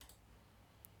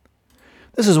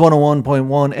This is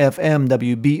 101.1 FM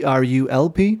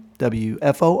WBRU-LP,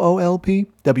 WFOO-LP,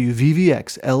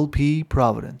 WVVX-LP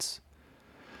Providence.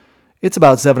 It's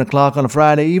about 7 o'clock on a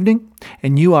Friday evening,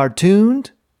 and you are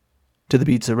tuned to the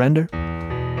Beat Surrender.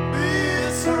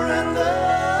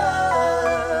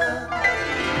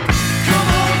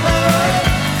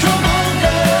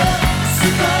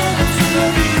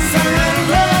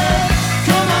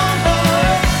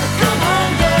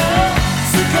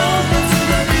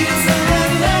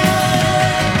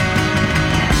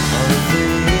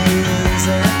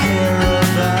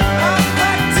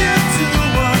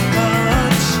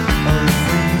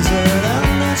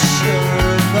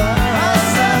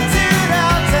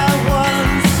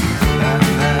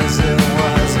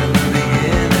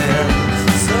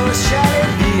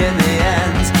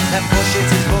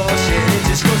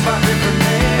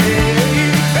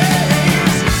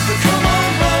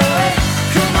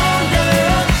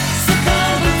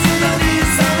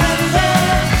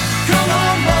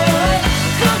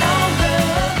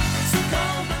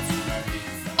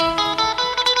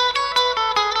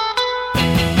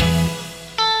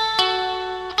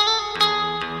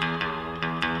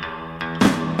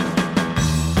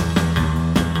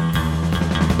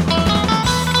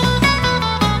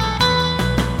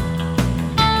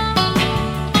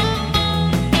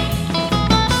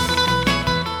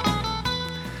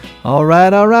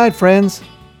 All right, friends.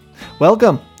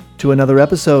 Welcome to another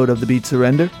episode of The Beat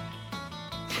Surrender.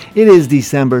 It is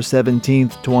December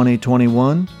 17th,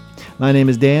 2021. My name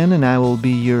is Dan, and I will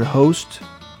be your host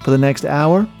for the next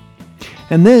hour.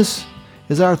 And this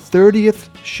is our 30th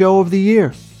show of the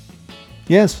year.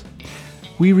 Yes,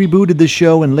 we rebooted the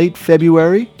show in late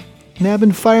February and have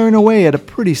been firing away at a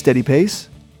pretty steady pace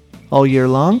all year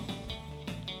long.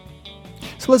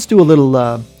 So let's do a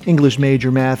little English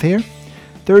major math here.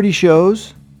 30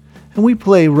 shows, and we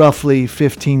play roughly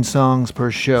 15 songs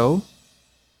per show.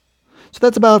 So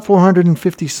that's about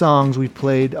 450 songs we've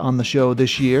played on the show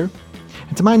this year.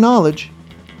 And to my knowledge,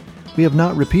 we have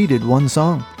not repeated one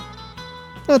song.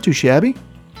 Not too shabby.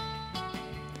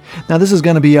 Now this is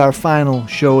going to be our final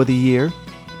show of the year. And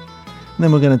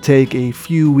then we're going to take a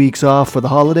few weeks off for the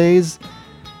holidays,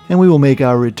 and we will make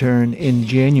our return in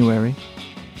January.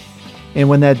 And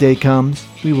when that day comes,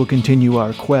 we will continue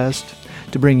our quest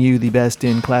to bring you the best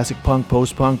in classic punk,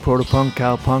 post-punk, proto-punk,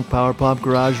 cowpunk, power pop,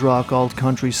 garage rock, alt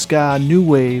country, ska, new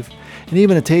wave, and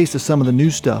even a taste of some of the new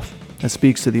stuff that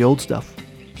speaks to the old stuff.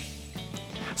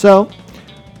 So,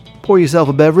 pour yourself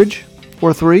a beverage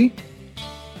or three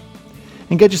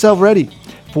and get yourself ready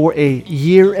for a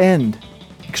year-end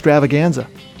extravaganza.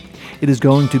 It is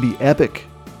going to be epic.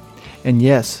 And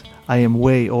yes, I am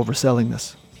way overselling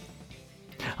this.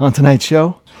 On tonight's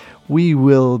show, we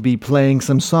will be playing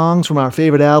some songs from our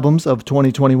favorite albums of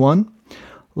 2021.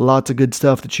 Lots of good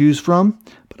stuff to choose from,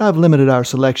 but I've limited our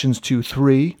selections to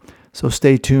 3, so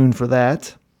stay tuned for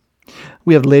that.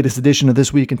 We have the latest edition of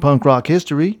This Week in Punk Rock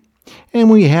History, and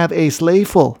we have a sleigh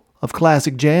full of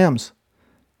classic jams,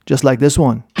 just like this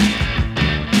one.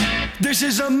 This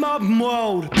is a modern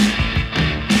world.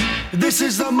 This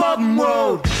is the modern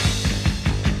world.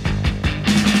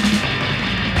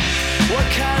 What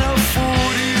kind of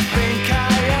fool do you think I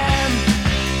am?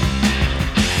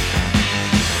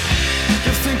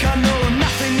 You think I know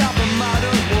nothing of the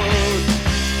modern world.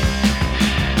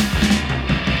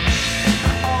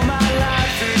 All my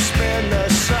life has been the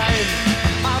same.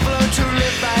 I've learned to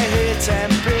live by hate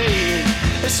and pain.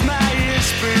 It's my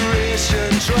inspiration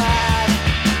drive.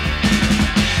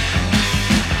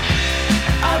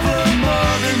 I've learned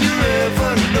more than you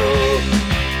ever know.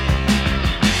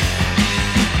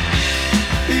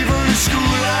 Even in school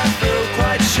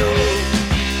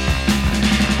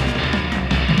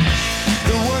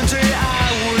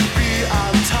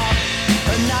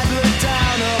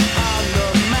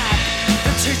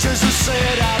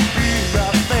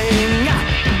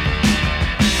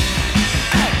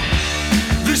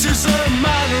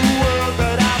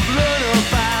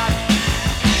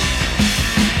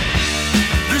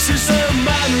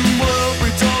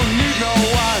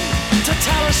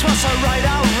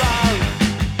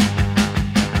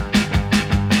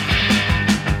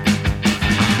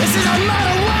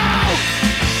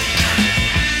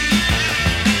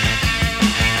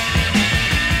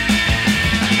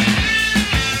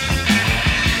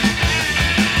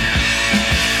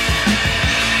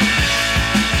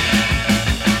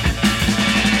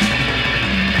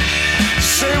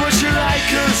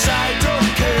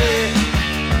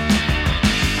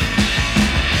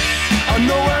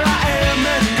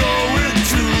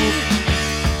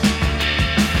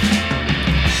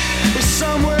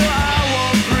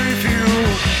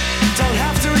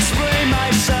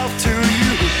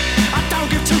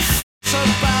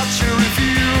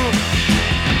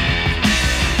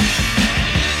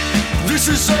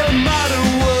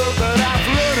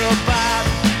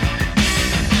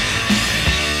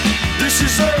This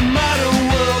is a modern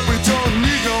world, we don't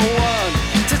need no one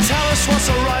to tell us what's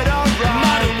alright or wrong.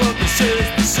 Modern world, this is.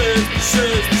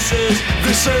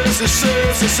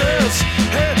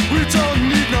 Hey, we don't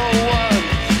need no one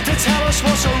to tell us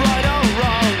what's alright or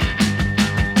wrong.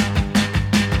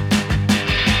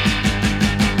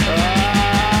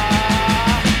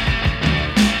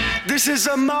 This is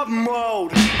a modern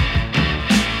world.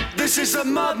 This is a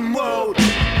modern world.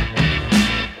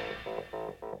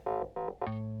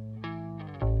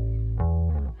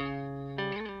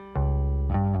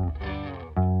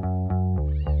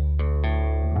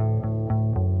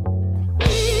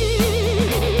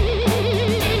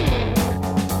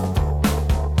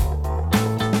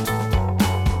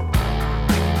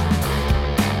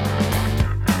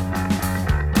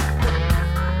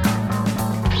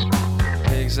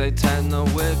 They tend to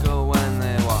wiggle when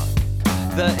they walk.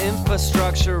 The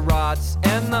infrastructure rots,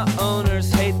 and the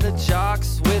owners hate the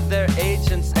jocks with their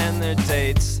agents and their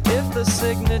dates. If the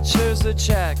signatures are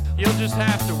checked, you'll just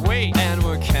have to wait. And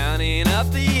we're counting up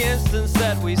the instants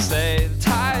that we saved.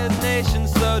 Tired nation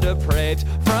so depraved.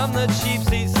 From the cheap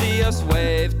seat, see us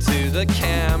wave to the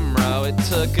camera. It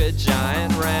took a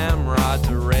giant ramrod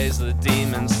to raise the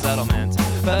demon settlement.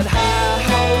 But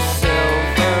hi-ho,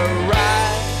 silver ride.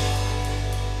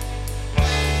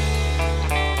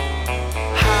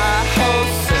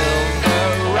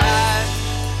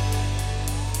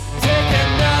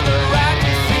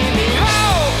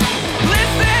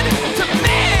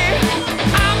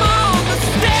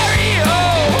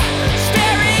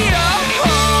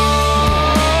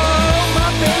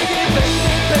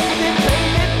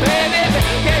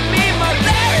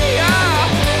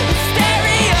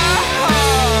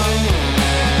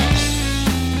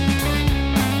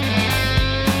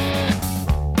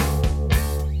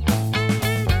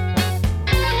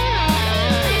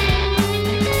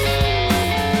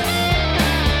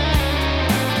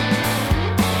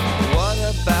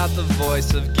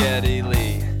 Of Geddy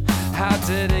Lee, how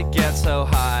did it get so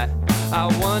high? I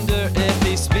wonder if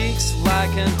he speaks like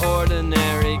an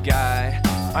ordinary guy.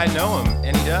 I know him,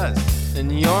 and he does.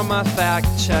 And you're my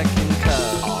fact-checking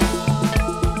cub.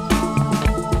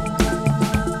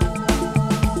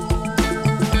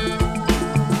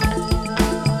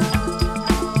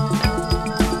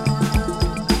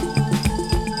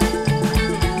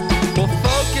 We'll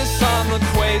focus on the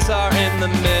quasar in the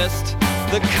mist.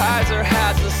 The Kaiser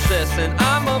has a sis, and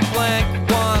I'm a blank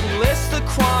one. List the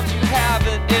qualms you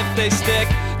haven't. If they stick,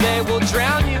 they will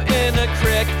drown you in a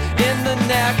crick, in the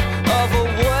neck of a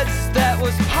woods that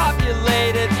was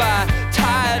populated by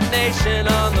tired nation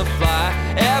on the fly.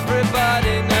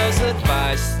 Everybody knows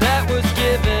advice that was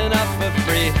given up for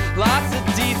free. Lots of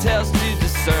details to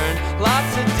discern,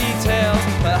 lots of details.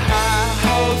 But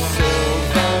hi-ho,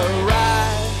 silver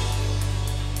ride.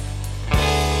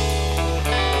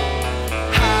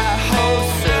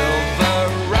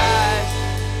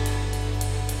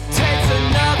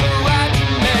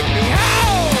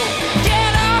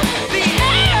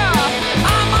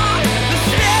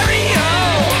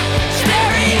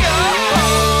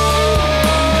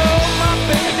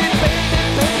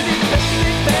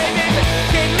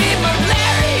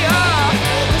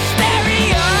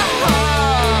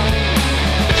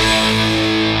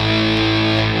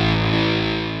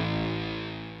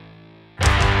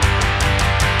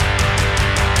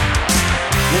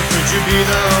 Be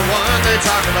the one they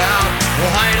talk about,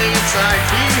 while hiding inside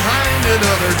behind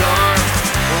another door.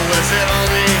 Well, is it all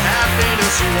the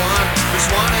happiness you want, just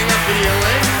wanting a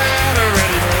feeling better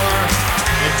anymore?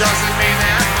 It doesn't mean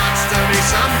that much to me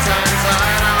sometimes.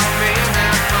 I don't mean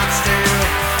that much to you,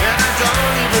 and I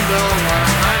don't even know what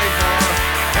I'm hiding for,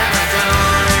 and I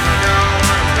don't even know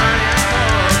what I'm hiding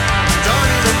for. I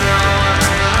don't even know what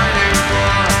I'm hiding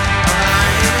for. I'm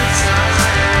hiding inside.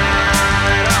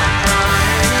 I'm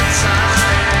crying inside.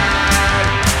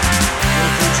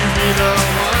 Well, could you be the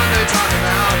one they talk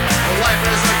about? Well, life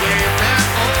is a game that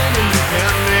only you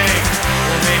can make.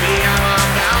 Well, maybe I'm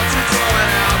about to throw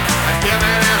it out. I've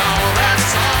given it all,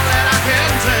 that's all that I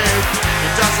can take.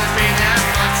 It doesn't mean that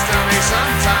much to me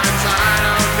sometimes. I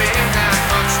don't mean that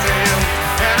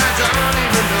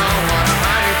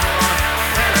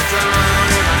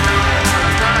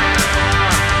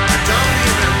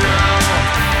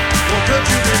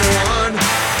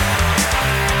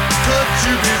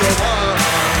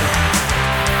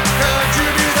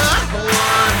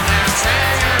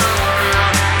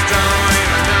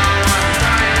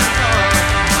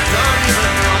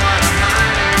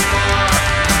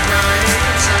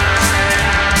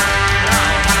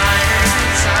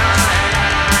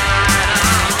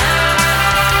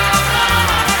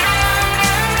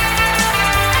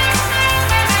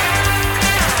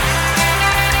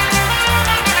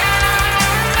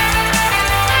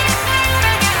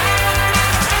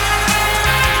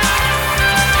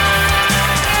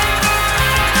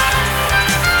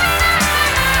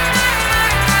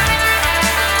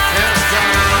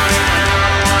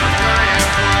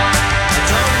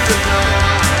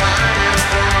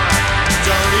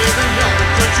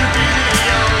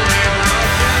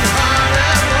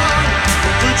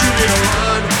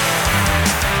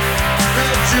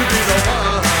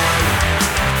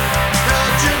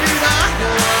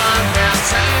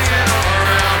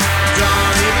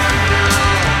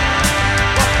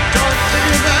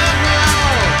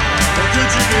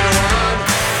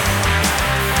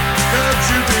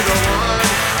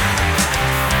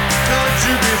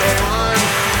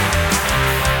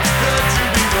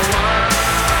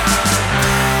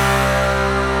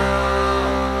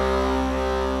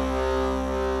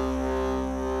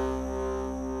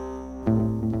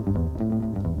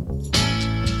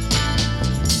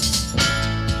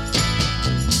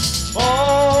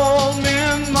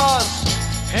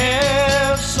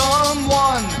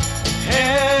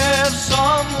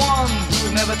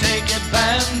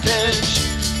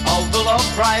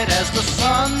bright as the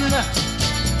sun.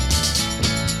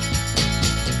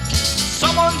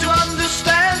 Someone to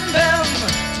understand them,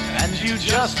 and you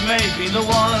just may be the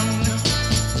one.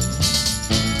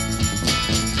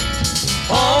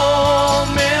 All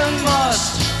men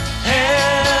must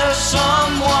have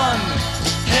someone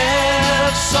who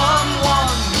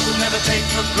will never take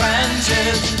for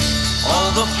granted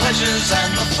all the pleasures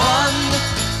and the fun.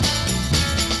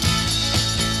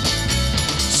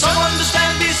 Someone to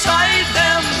stand beside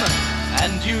them,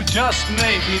 and you just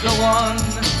may be the one.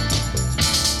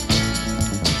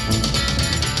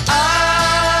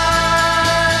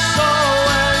 I saw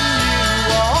when you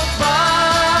walked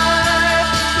by,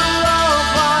 the love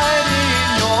light in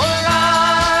your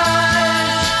eyes.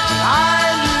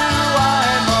 I knew I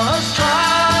must try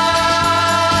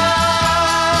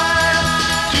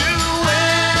to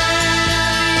win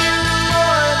you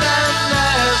more than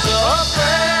as a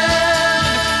friend.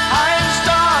 I'm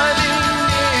starting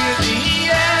near the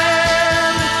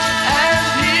end, and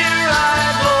here I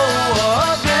go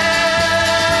again.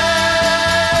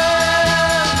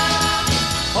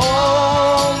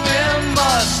 All men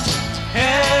must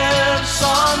have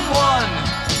someone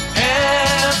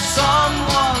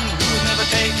who'll never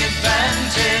take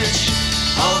advantage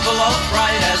of the love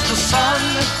bright as the sun.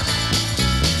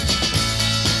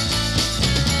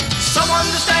 Someone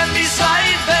to stand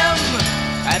beside them,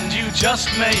 and you just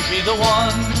may be the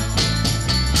one.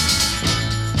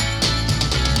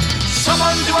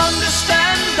 Someone to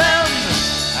understand them,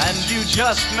 and you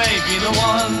just may be the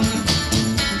one.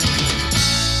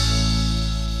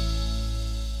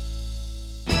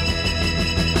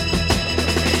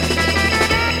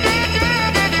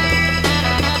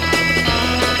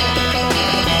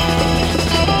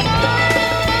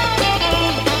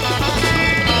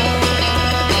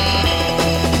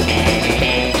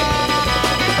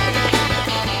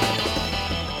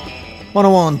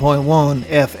 .1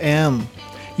 FM.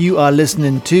 You are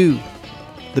listening to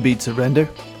The Beat Surrender.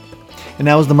 And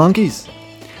that was the Monkees,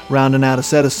 rounding out a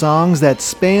set of songs that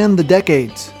span the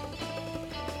decades.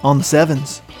 On the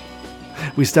sevens.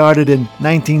 We started in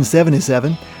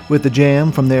 1977 with the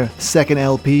jam from their second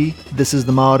LP, This Is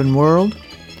the Modern World.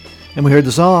 And we heard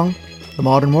the song, The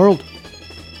Modern World.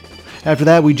 After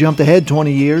that, we jumped ahead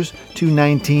 20 years to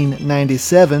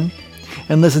 1997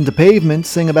 and listened to Pavement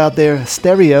sing about their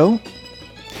stereo.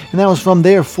 And that was from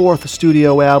their fourth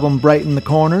studio album, Brighten the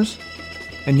Corners.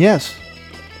 And yes,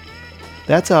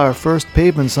 that's our first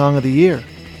Pavement song of the year.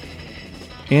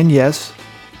 And yes,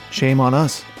 shame on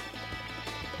us.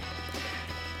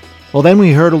 Well, then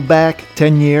we hurtled back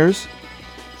 10 years,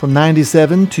 from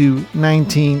 97 to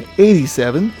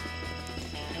 1987,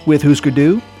 with Husker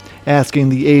Du, asking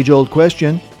the age-old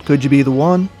question, could you be the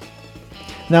one?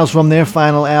 And that was from their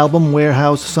final album,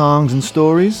 Warehouse Songs and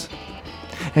Stories.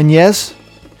 And yes,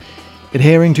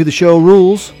 adhering to the show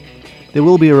rules, there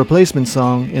will be a replacement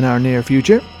song in our near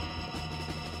future.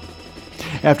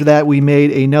 After that, we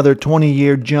made another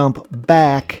 20-year jump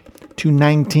back to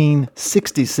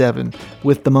 1967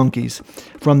 with the Monkees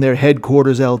from their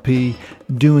Headquarters LP,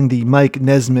 doing the Mike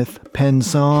Nesmith penned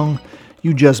song,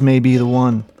 You Just May Be the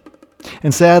One.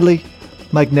 And sadly,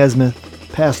 Mike Nesmith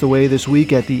passed away this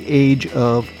week at the age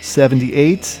of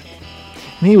 78.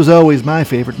 And he was always my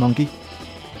favorite Monkee.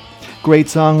 Great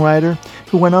songwriter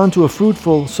who went on to a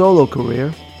fruitful solo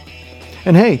career.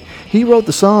 And hey, he wrote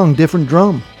the song Different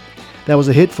Drum. That was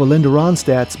a hit for Linda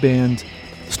Ronstadt's band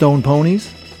Stone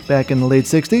Ponies back in the late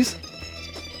 60s.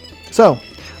 So,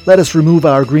 let us remove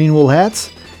our green wool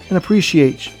hats and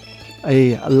appreciate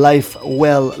a life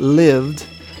well lived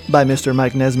by Mr.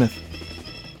 Mike Nesmith.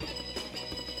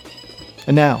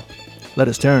 And now, let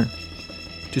us turn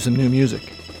to some new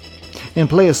music and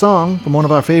play a song from one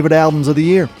of our favorite albums of the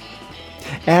year.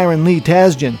 Aaron Lee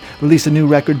Tasjan released a new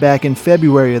record back in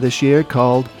February of this year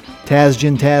called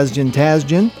Tasjan, Tasjan,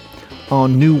 Tasjan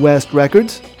on New West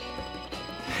Records.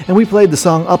 And we played the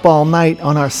song Up All Night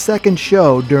on our second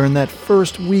show during that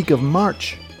first week of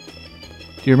March.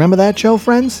 Do you remember that show,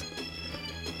 friends?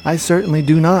 I certainly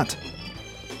do not.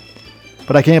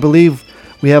 But I can't believe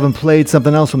we haven't played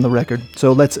something else from the record,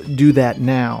 so let's do that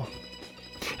now.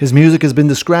 His music has been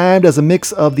described as a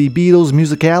mix of the Beatles'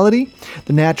 musicality,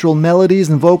 the natural melodies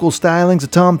and vocal stylings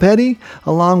of Tom Petty,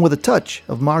 along with a touch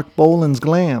of Mark Bolan's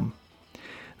glam.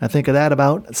 I think that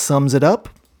about sums it up.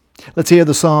 Let's hear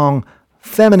the song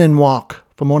Feminine Walk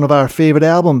from one of our favorite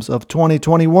albums of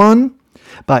 2021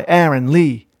 by Aaron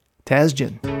Lee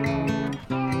Tasjan.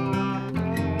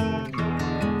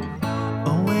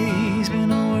 Always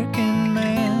been a working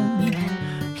man,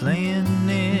 playing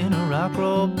in a rock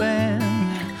roll band.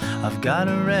 I've got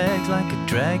a rag like a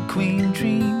drag queen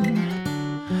dream.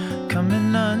 Come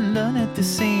women undone at the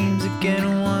seams.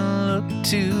 Again, 1 look,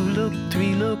 2 look,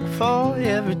 3 look, 4.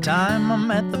 Every time I'm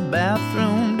at the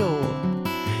bathroom door.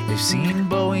 They've seen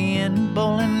Bowie and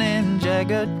Bolin and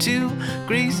Jagger too.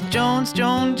 Grace Jones,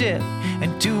 Joan Jett,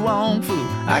 and Tu Wong Fu.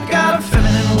 I got a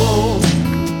feminine woe.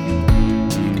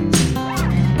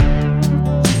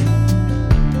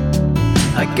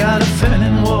 I got a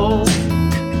feminine woe.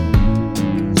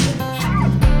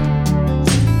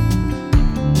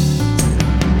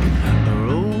 I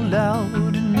rolled out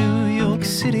in New York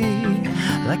City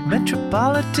like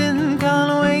Metropolitan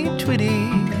Conway Twitty.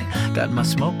 Got my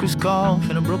smoker's cough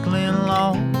in a Brooklyn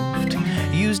loft.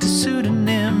 Used a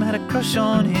pseudonym, had a crush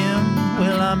on him.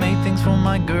 Well, I made things for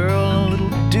my girl a little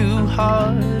too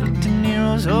hard. At De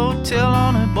Niro's hotel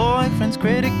on her boyfriend's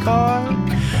credit card.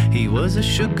 He was a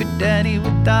sugar daddy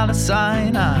with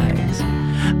dollar-sign eyes.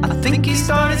 I think he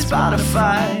started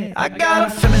Spotify. I got a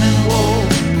feminine woe.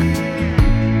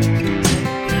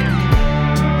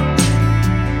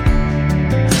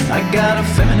 I got a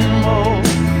feminine woe.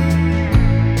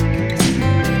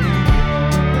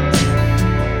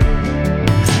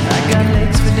 I got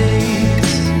legs for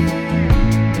days.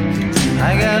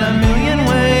 I got a million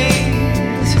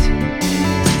ways.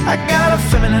 I got a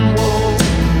feminine woe.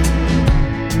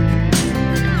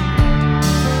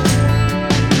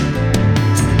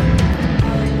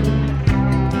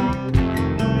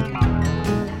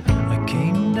 I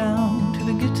came down to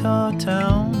the guitar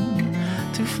town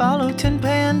to follow Tin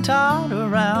Pan Todd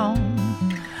around.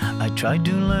 I tried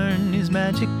to learn his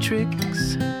magic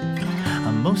tricks.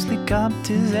 I mostly copped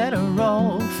his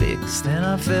Adderall fix. Then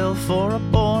I fell for a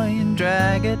boy in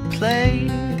drag at play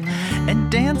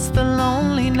and danced the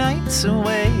lonely nights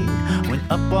away. When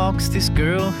up walks this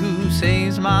girl who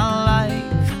saves my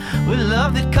life with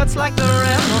love that cuts like a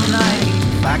Rambo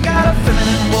knife. I got a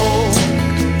feminine woe.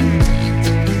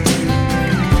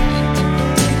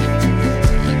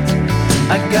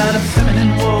 I got a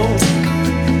feminine woe.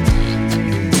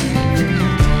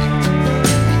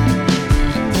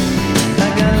 I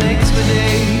got legs for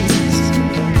days.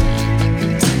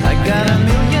 I got a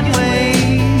million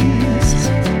ways.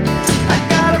 I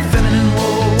got a feminine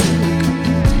woe.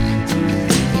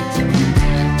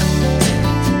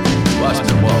 Watch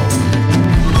me walk.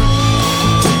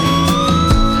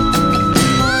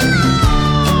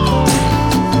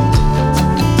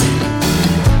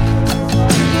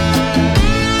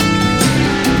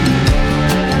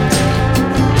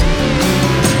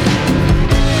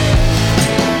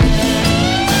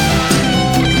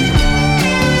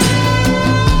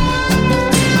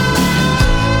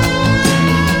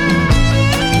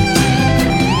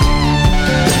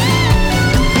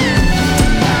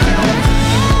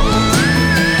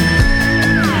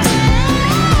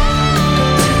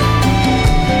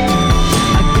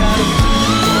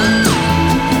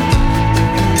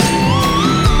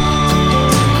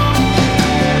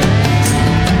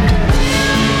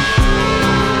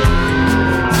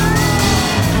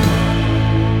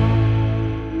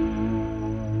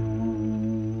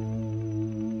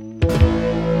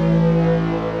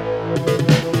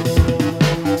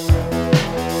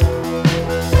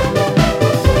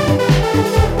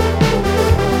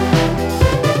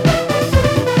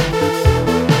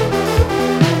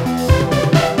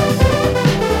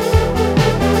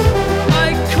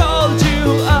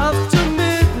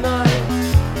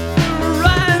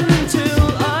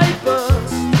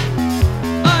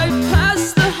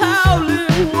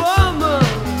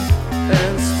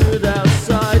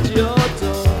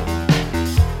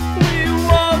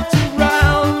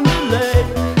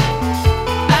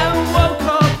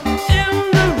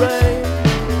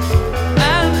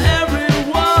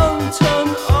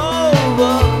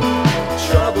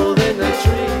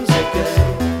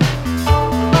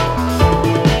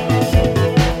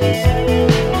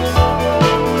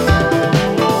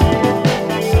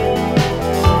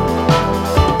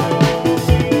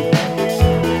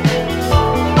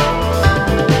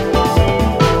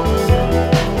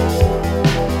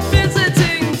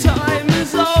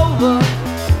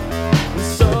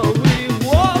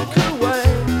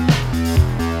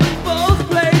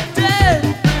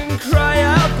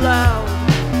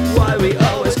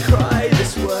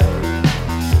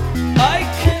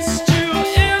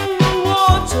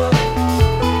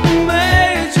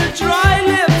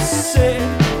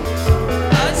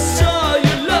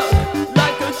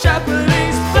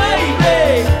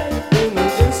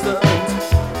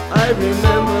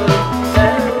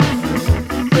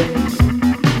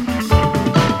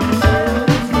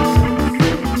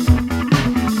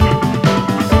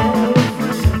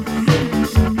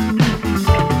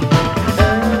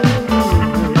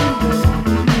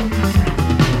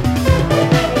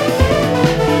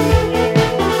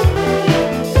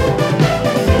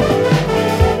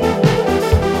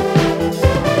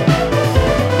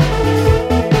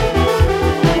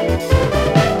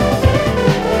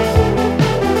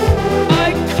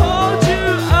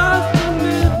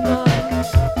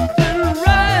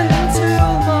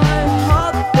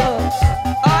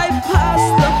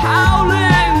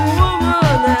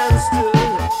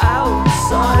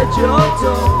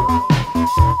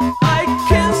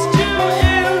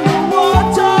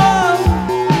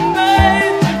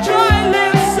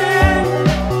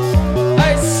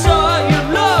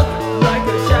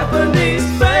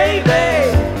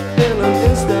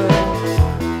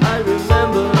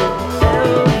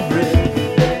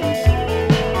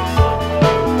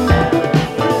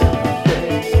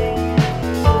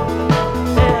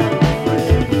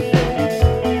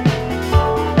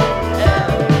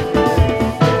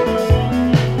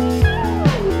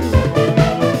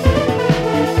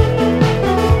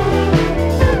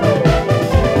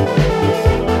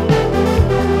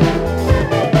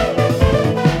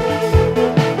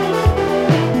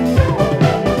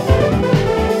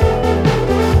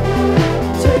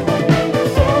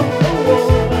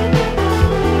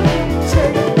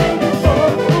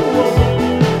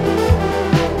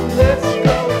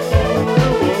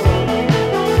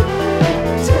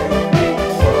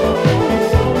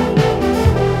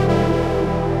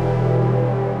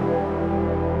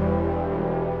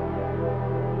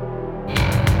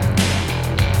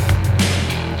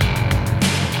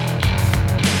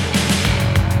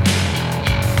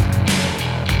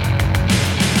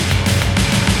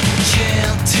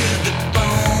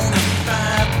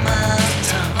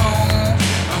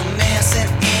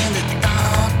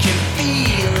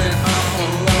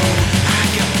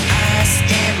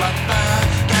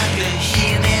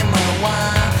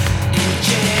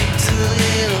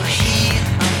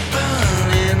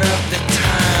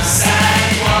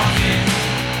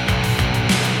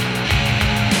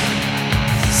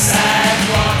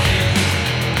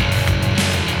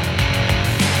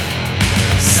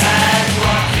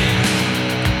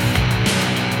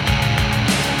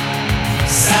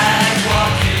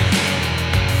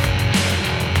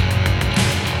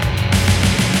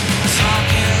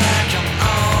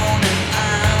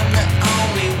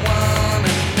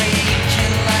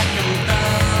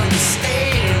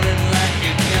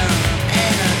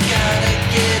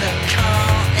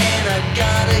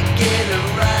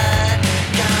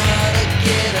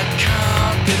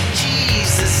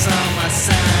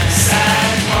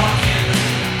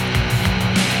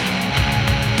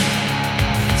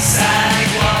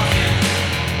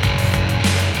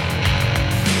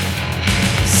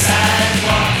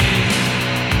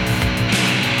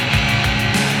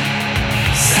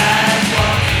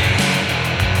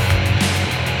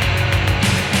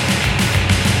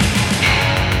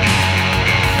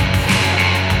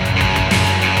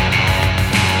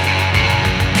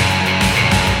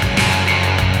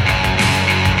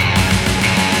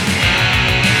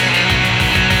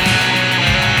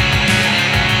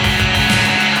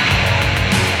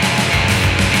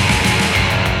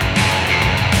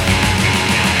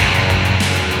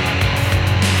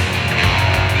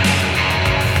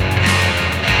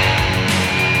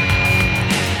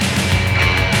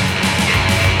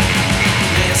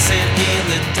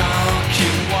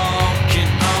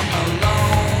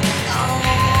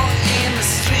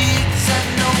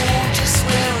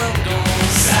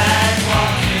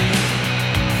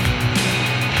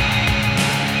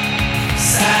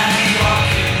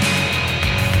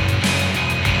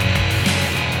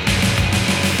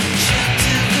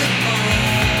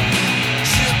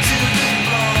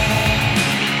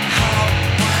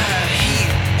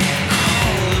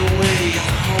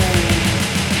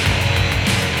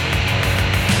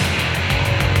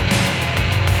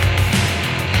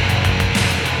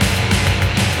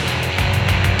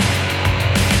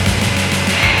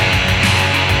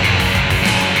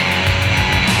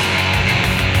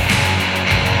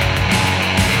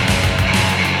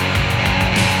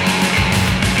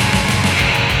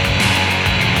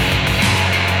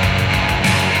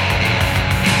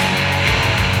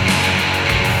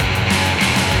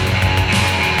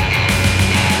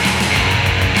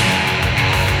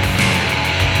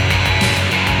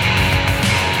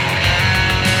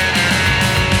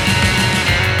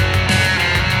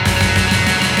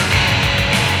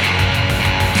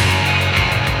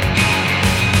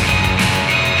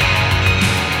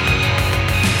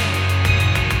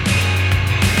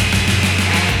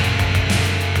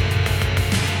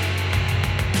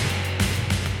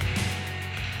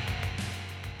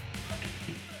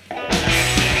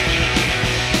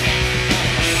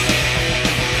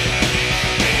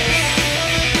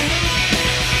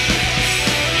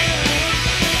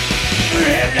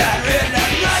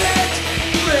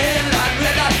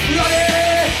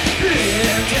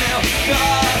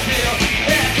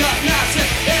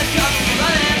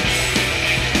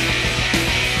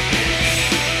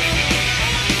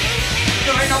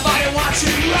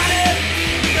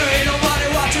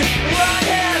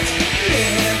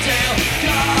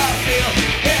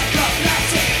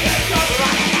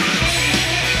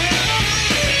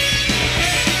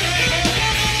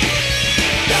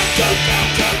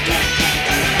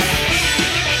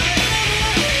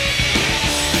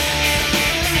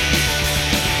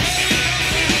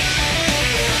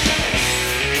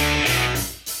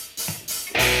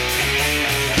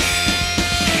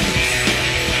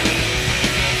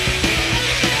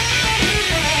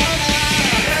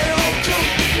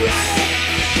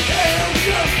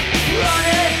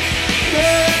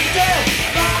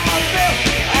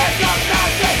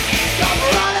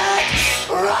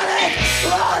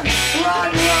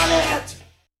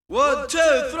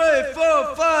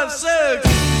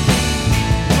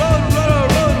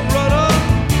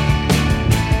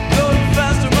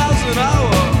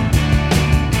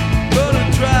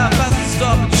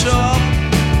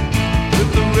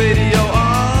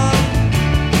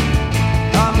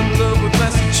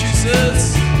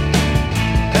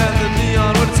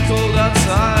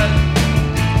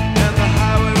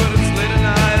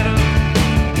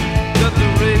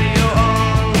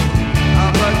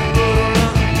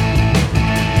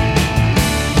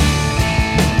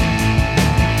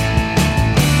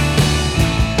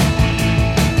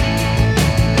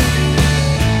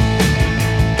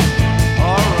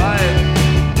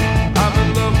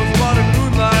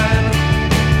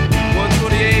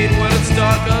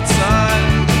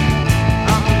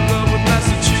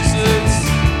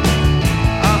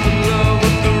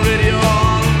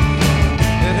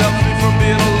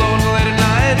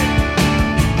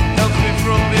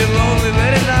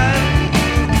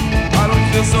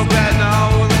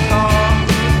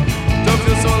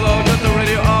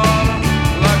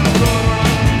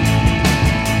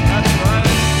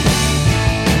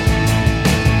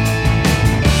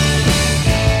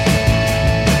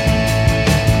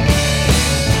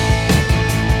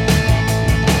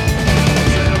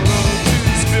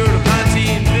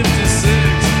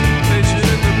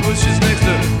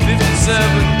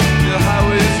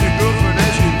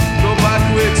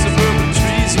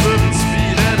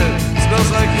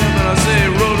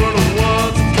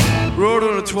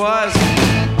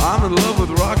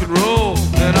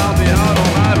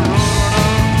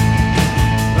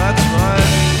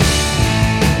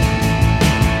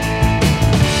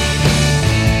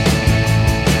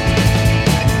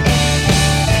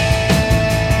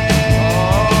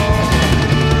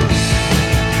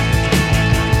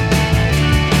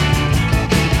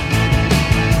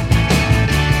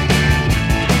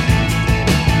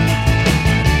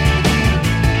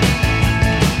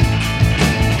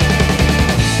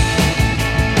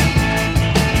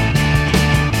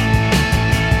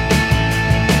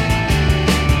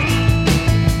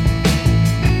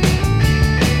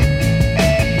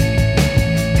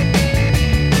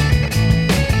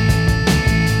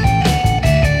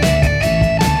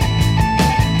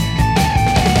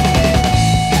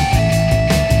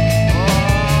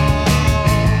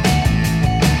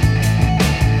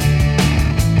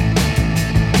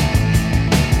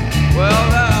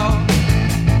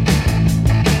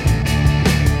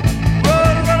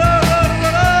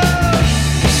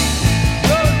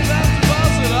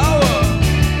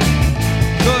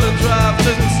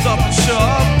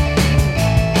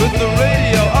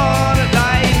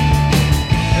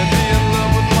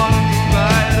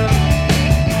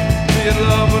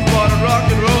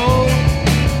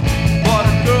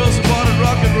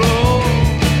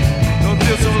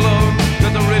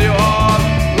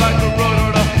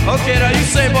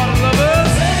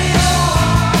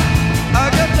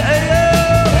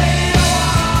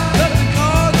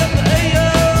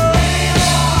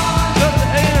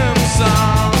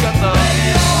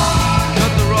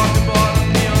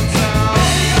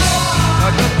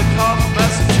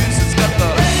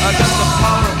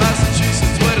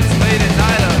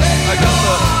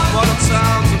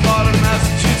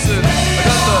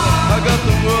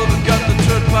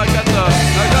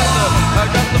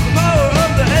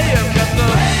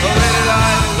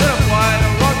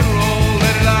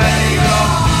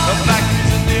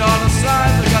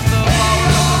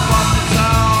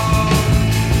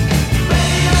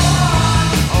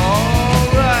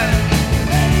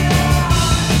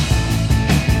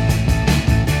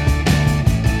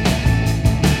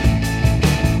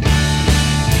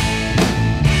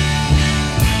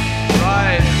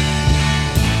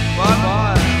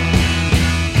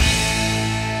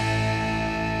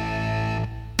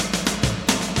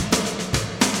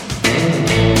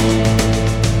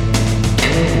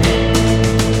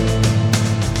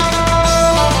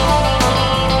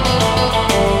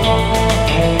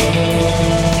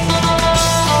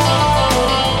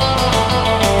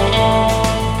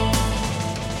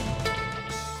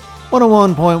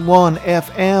 91.1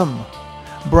 FM,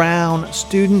 Brown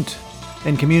Student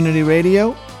and Community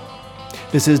Radio.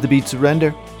 This is The Beat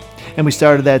Surrender, and we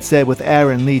started that set with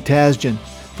Aaron Lee Tasjan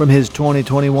from his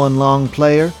 2021 long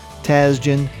player,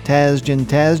 Tasjan, Tasjan,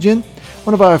 Tasjan,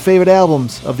 one of our favorite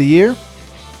albums of the year.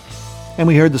 And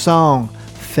we heard the song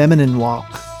Feminine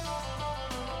Walk.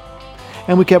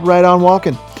 And we kept right on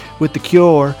walking with The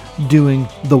Cure doing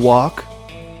The Walk,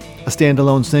 a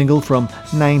standalone single from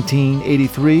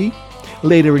 1983,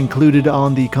 later included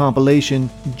on the compilation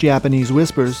Japanese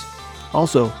Whispers,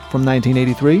 also from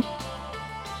 1983.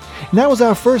 And that was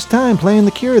our first time playing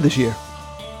The Cure this year.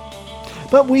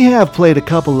 But we have played a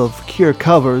couple of Cure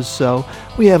covers, so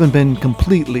we haven't been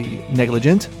completely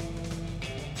negligent.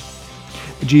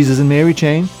 The Jesus and Mary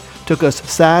Chain took us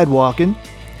Sidewalkin',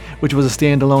 which was a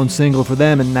standalone single for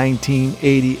them in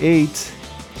 1988,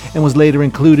 and was later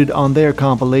included on their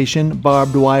compilation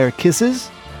Barbed Wire Kisses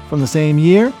from the same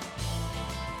year.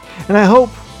 And I hope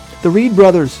the Reed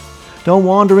brothers don't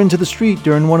wander into the street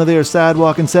during one of their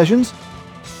sidewalking sessions,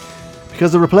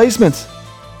 because the Replacements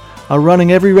are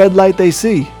running every red light they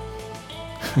see.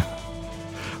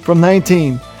 From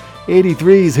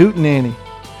 1983's Hootenanny,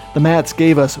 the Mats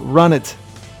gave us Run It.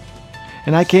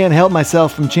 And I can't help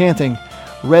myself from chanting,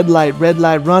 red light,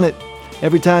 run it,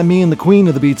 every time me and the Queen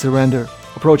of the Beat Surrender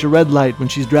approach a red light when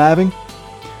she's driving,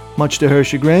 much to her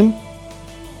chagrin.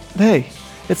 But hey,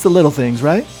 it's the little things,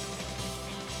 right?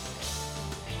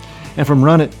 And from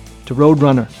Run It to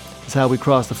Roadrunner is how we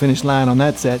crossed the finish line on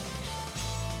that set.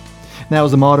 That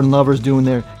was the Modern Lovers doing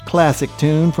their classic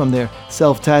tune from their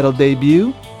self-titled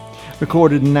debut,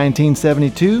 recorded in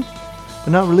 1972, but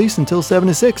not released until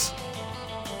 76.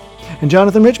 And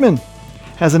Jonathan Richman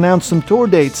has announced some tour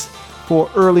dates for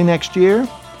early next year,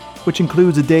 which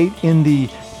includes a date in the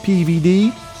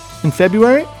PVD in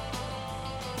February.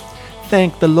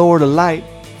 Thank the Lord of Light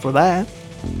for that.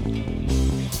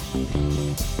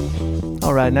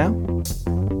 All right, now,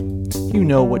 you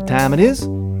know what time it is.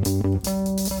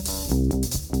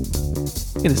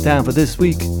 It is time for This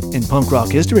Week in Punk Rock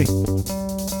History.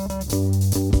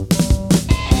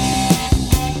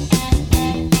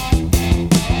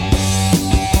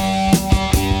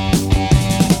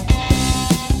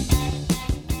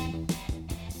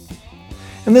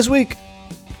 And this week,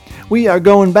 we are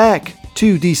going back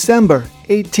to December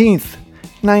 18th,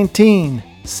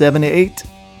 1978.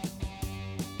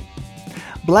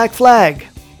 Black Flag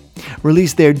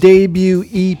released their debut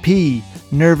EP,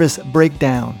 Nervous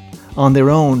Breakdown, on their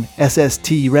own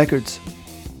SST Records.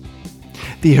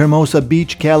 The Hermosa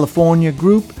Beach, California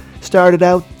group started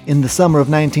out in the summer of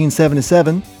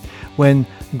 1977 when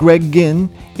Greg Ginn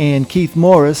and Keith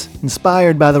Morris,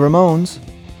 inspired by the Ramones,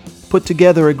 put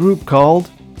together a group called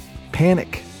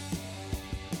Panic.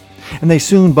 And they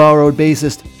soon borrowed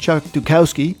bassist Chuck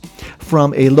Dukowski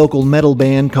from a local metal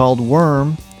band called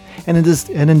Worm, and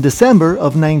in December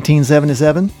of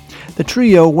 1977, the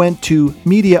trio went to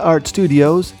Media Art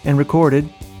Studios and recorded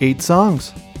 8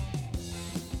 songs.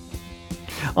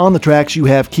 On the tracks you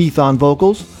have Keith on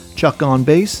vocals, Chuck on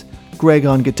bass, Greg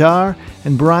on guitar,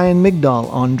 and Brian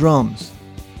Migdal on drums.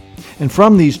 And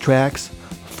from these tracks,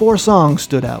 4 songs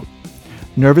stood out: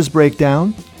 Nervous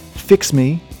Breakdown, Fix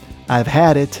Me, I've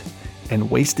Had It, and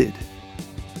Wasted.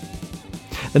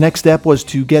 The next step was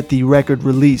to get the record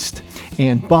released,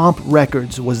 and Bomp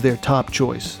Records was their top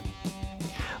choice.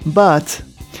 But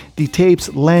the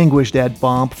tapes languished at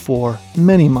Bomp for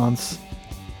many months,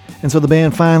 and so the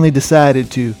band finally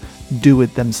decided to do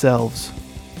it themselves.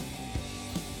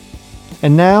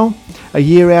 And now, a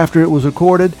year after it was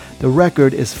recorded, the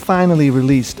record is finally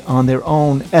released on their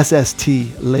own SST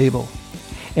label,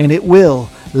 and it will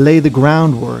lay the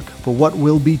groundwork for what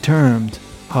will be termed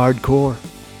hardcore.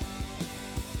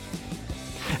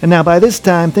 And now by this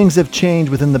time, things have changed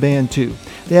within the band too.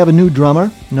 They have a new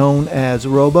drummer, known as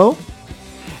Robo,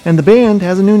 and the band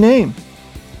has a new name.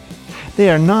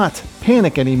 They are not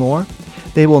Panic anymore.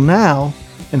 They will now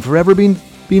and forever be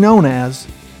known as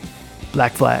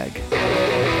Black Flag.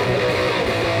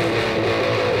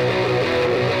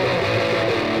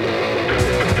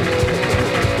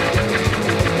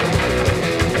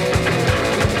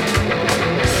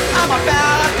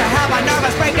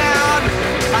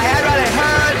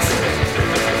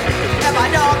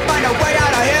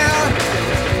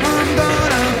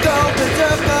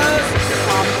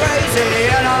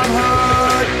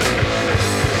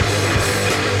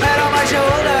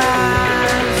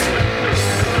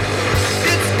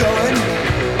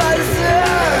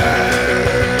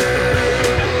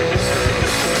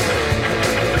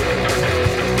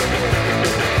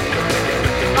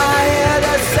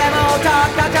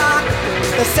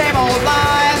 The same old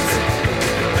lines.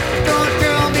 Don't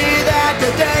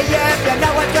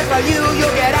meant for you,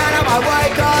 you'll get out of my way,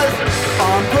 'cause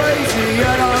I'm crazy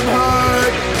and I'm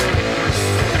hurt.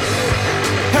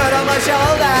 Head on my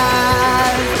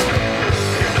shoulders,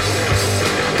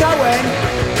 going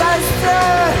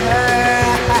berserk.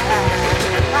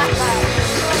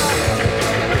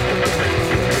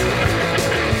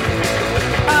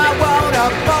 I won't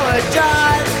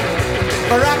apologize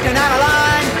for acting out of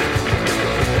line.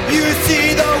 You see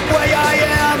the way I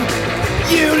am,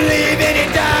 you leave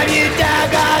anytime you dare,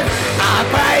 'cause I'm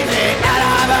crazy and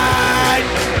I'm hurt.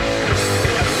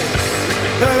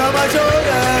 Head on my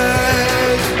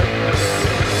shoulders,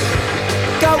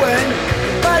 going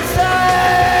berserk.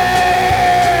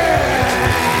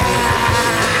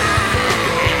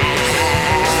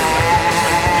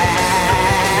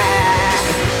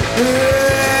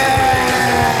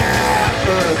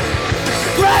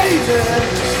 Crazy,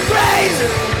 crazy,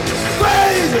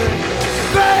 crazy,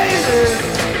 crazy.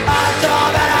 I'm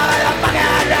talking with a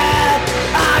fucking red.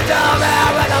 I'm talking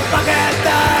with a fucking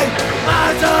thing.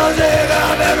 I'm so sick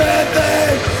of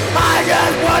everything. I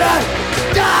just wanna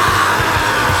die.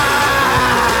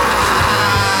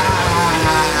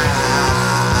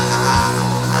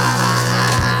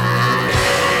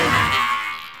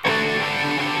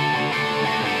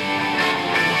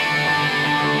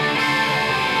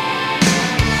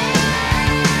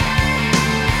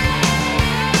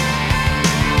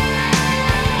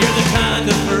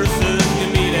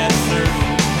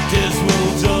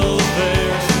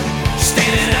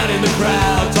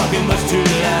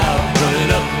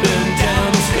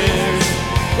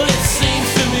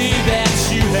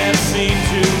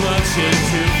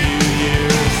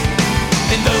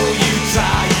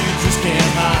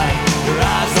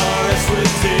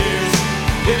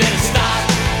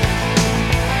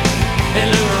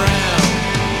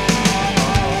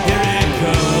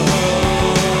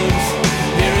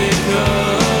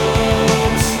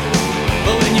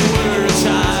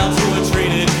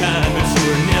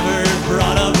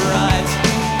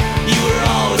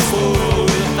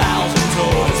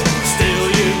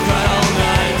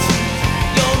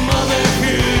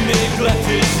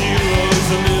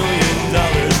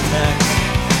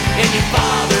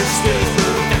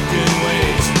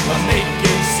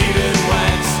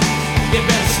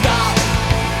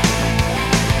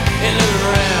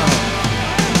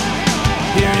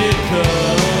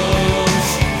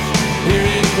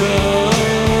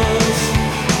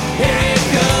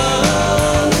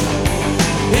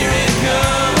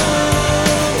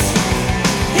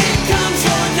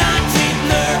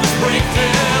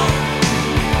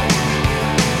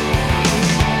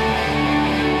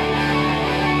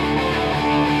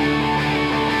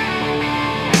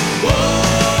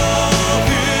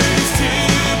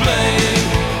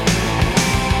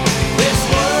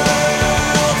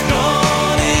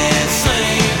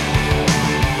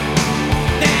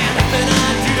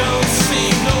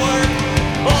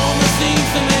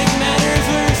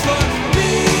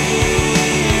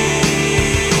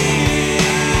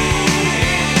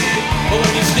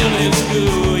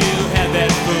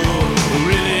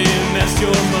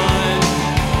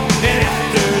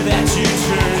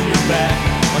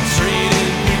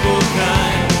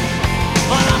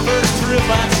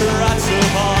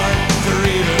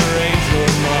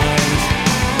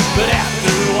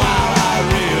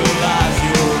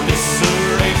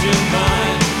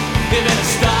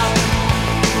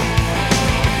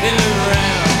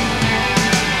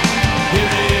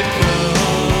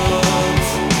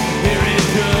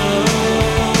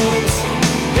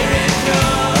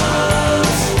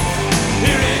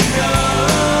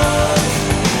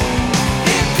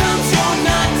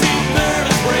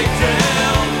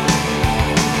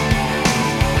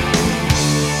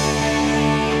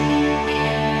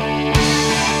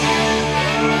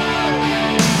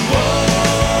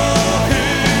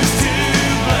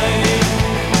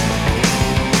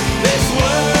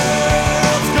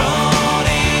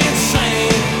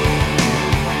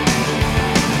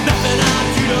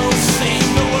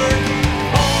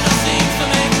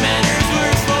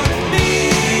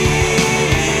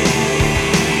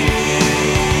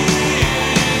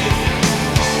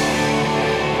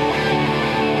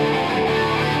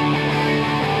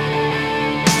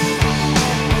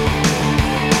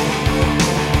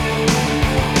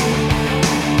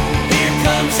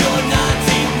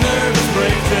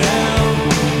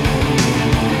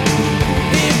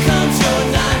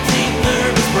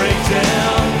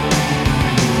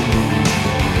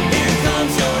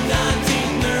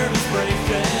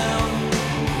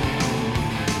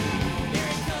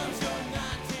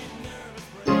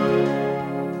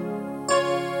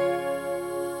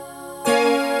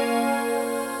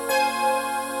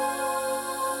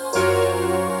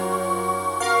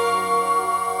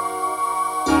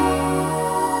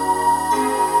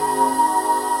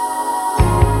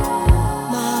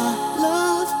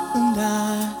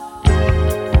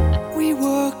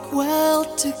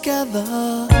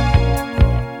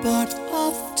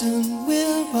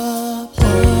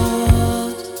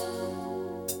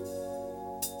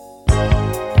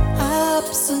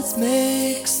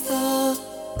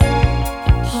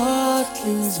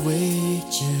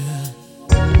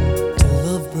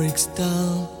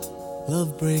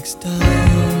 breaks down.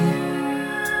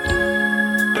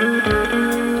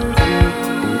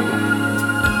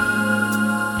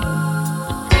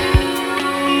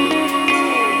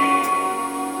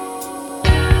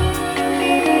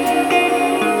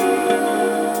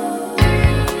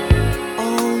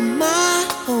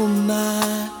 Oh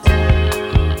my,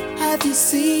 have you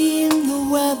seen the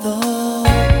weather?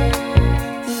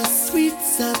 The sweet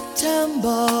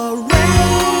September rain.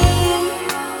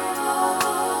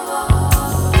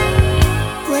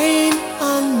 Rain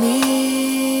on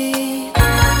me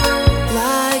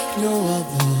like no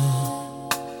other.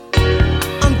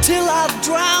 Until I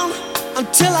drown,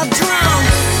 until I drown.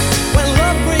 When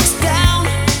love breaks down,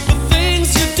 the things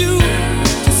you do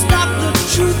to stop the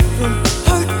truth from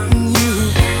hurting you.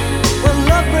 When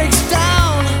love breaks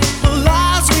down, the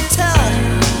lies we tell,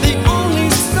 they only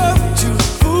serve to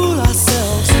fool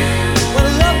ourselves. When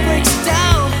love breaks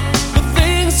down, the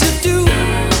things you do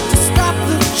to stop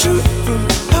the truth from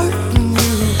hurting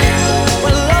you.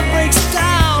 When love breaks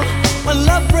down, when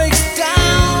love breaks down.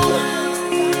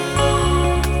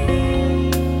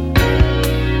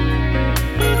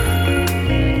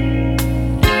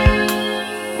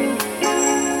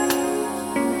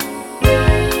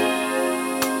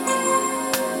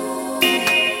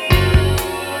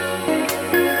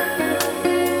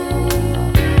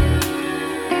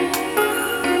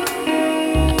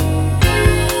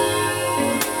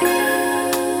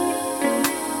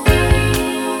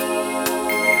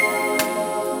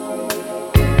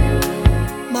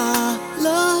 My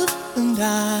love and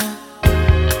I,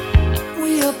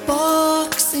 we are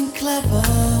boxing clever.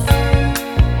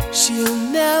 She'll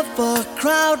never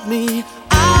crowd me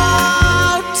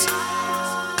out.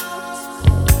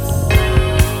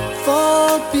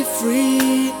 Fall, be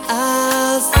free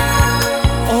as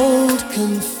old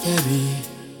confetti,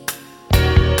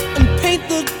 and paint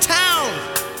the town,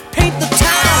 paint the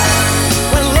town.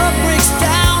 When love breaks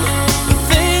down, the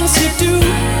things you do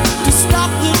to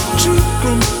stop the truth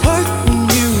from hurting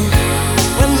you.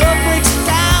 When love breaks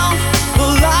down, the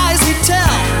lies we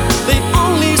tell, they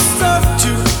only serve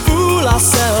to fool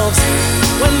ourselves.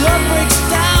 When love breaks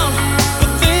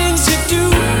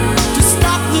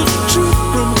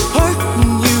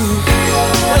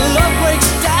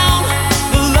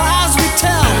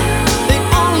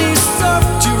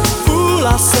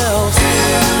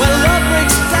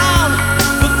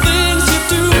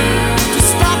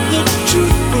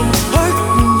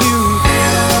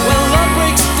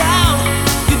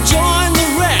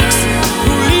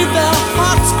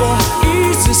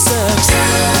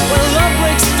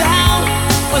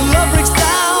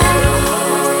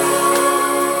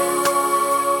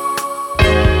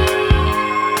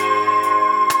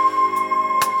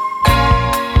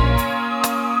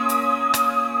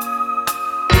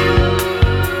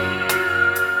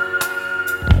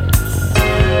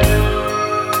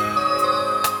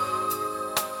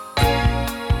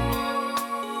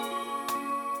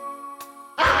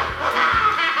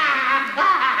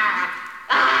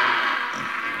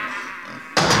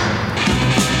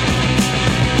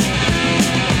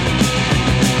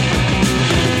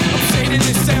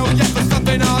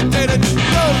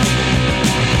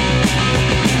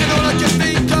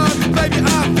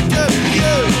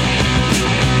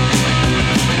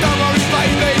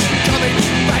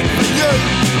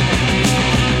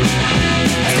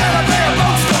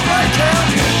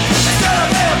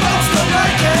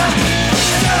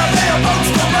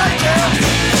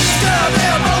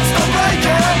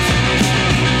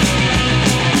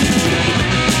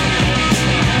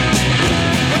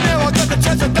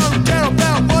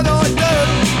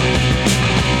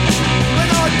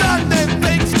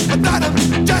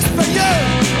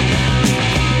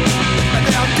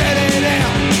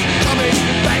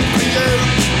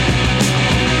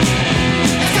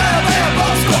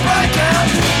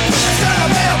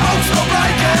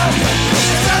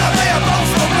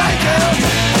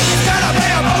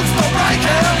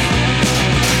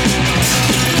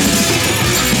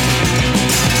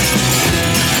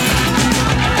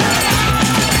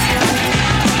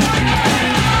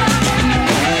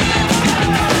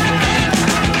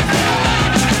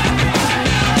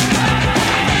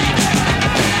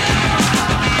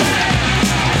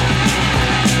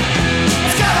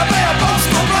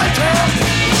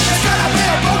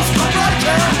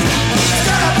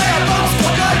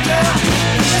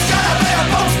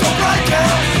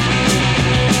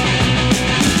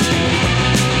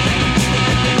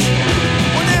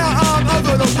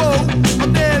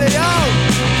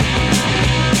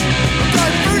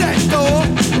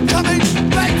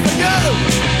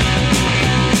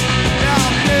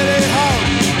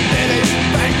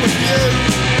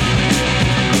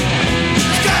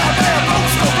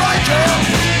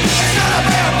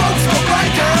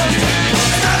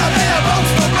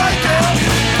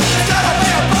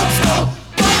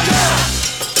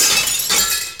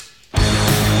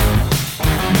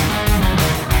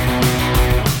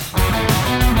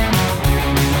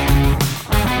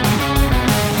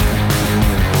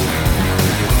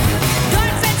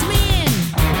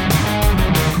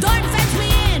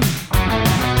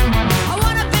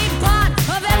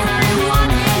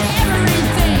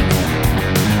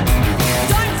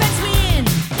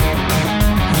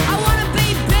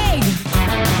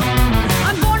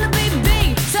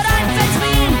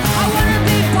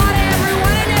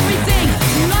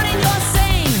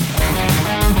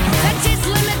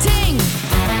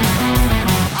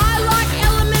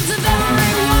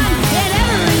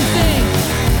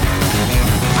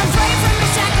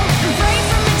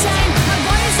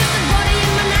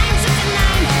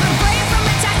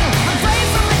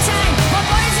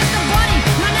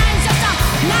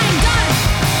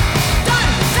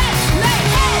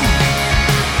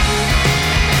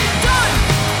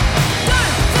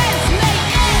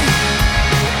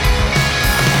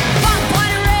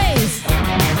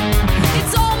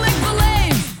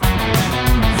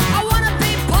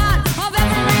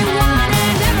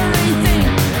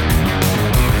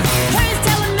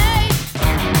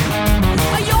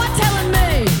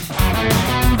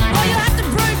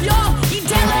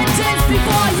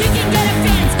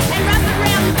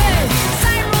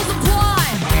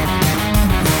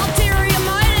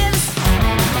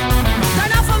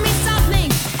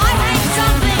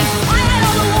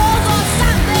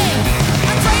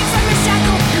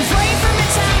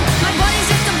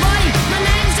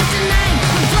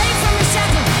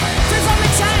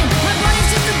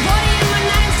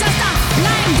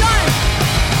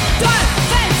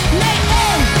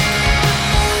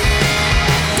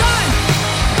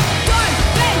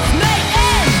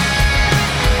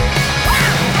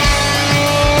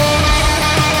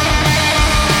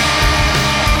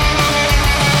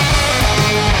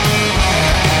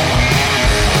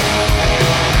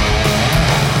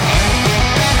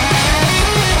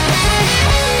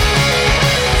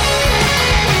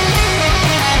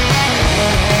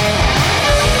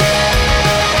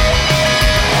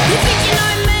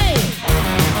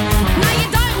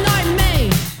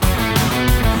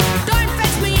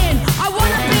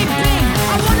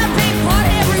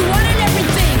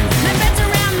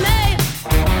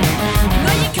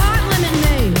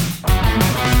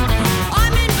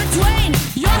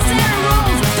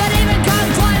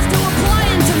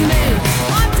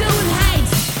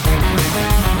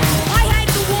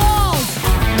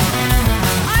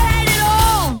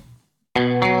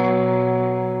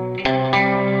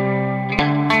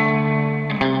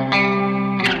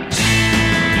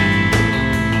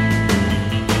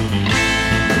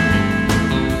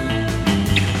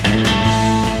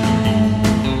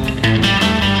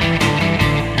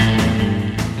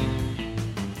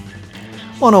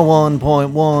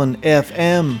 101.1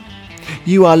 FM.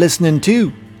 You are listening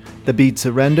to The Beat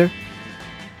Surrender.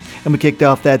 And we kicked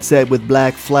off that set with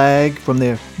Black Flag from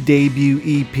their debut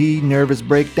EP, Nervous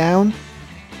Breakdown.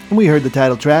 And we heard the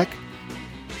title track.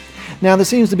 Now, there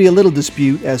seems to be a little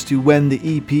dispute as to when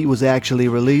the EP was actually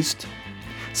released.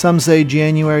 Some say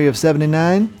January of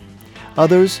 79,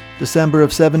 others December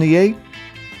of 78.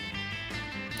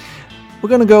 We're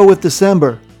going to go with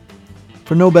December,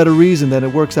 for no better reason than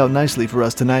it works out nicely for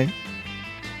us tonight.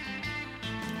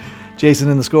 Jason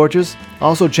and the Scorchers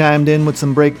also chimed in with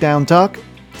some breakdown talk,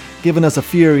 giving us a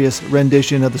furious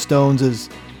rendition of the Stones'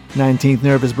 19th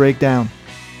Nervous Breakdown.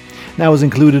 That was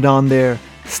included on their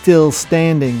Still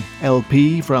Standing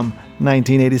LP from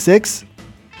 1986.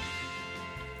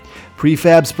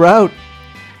 Prefab Sprout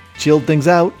chilled things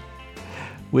out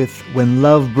with When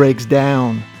Love Breaks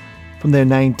Down from their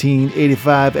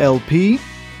 1985 LP.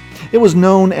 It was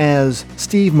known as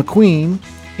Steve McQueen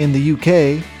in the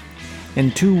UK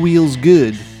and Two Wheels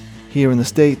Good here in the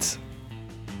States.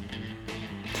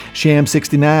 Sham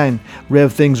 69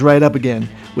 rev things right up again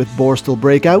with Borstal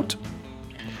Breakout,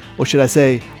 or should I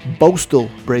say Boastal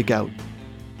Breakout.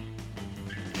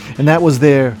 And that was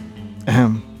their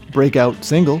breakout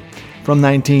single from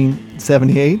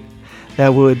 1978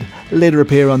 that would later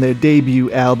appear on their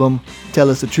debut album, Tell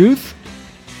Us the Truth.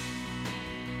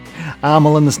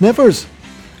 Amel and the Sniffers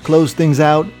closed things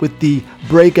out with the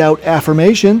breakout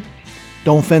affirmation,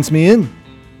 Don't Fence Me In.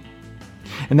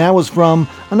 And that was from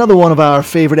another one of our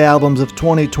favorite albums of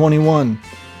 2021,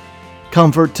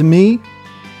 Comfort to Me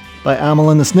by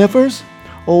Amel and the Sniffers,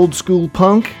 old school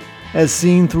punk as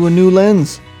seen through a new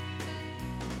lens.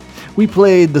 We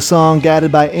played the song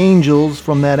Guided by Angels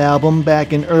from that album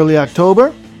back in early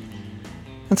October,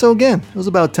 and so again, it was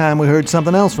about time we heard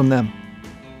something else from them.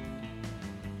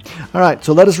 Alright,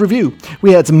 so let us review.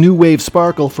 We had some new wave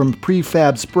sparkle from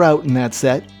Prefab Sprout in that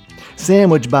set,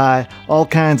 sandwiched by all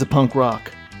kinds of punk rock.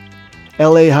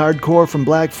 LA hardcore from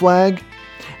Black Flag,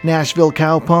 Nashville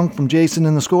cowpunk from Jason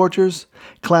and the Scorchers,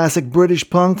 classic British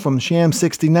punk from Sham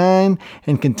 69,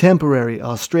 and contemporary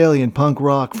Australian punk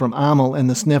rock from Amel and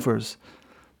the Sniffers.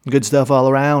 Good stuff all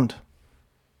around.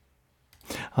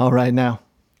 Alright now,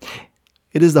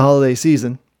 it is the holiday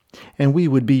season, and we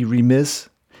would be remiss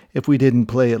if we didn't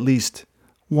play at least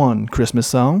one Christmas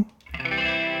song.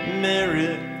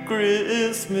 Merry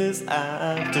Christmas,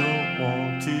 I don't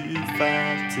want to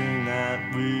fight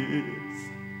tonight with.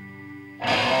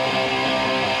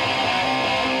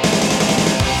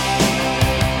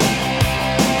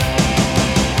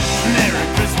 Merry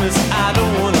Christmas, I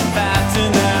don't want to fight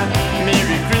tonight.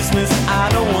 Merry Christmas, I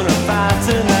don't want to fight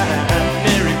tonight.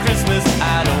 Merry Christmas,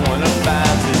 I don't want to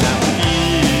fight tonight with you.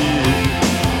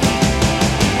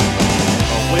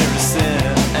 Where is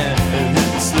Santa and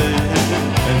his sled?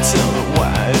 And tell me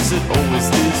why is it always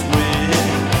this way?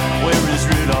 Where is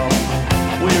Rudolph?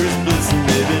 Where is Blitzen,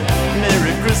 baby?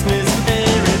 Merry Christmas,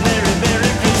 Merry, Merry,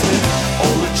 Merry Christmas.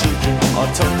 All the children are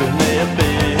tucked in their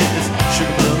beds.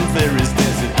 Sugar plum fairies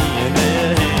dancing in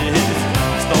their heads.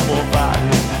 Snowball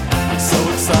fighting, it's so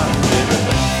exciting, baby.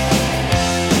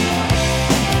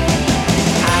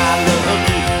 I love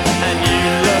you and you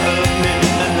love me,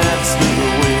 and that's the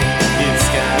way it's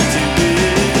got to be.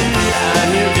 I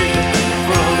knew it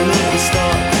from the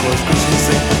start, 'cause Christmas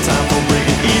ain't the time for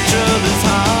breaking each other's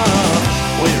heart.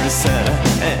 Where is Santa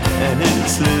and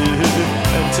his sled?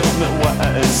 And tell me why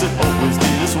is it always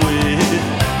this way?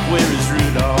 Where is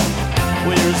Rudolph?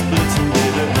 Where is Blitzen,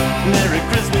 baby? Merry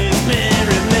Christmas,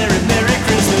 Merry, Merry, Merry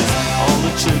Christmas. All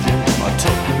the children are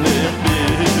tucked in their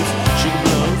beds. Sugar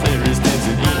plum fairies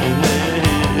dancing in their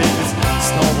heads.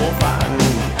 Snowball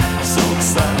fighting, so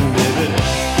exciting, baby.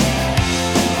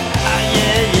 Ah,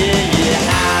 yeah, yeah, yeah,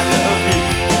 I love you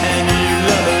and you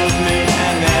love me,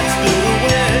 and that's the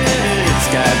way it's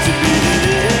got to be.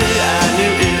 I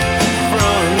knew it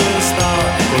from the start,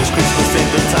 'cause Christmas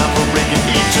ain't the time for breaking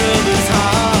each other's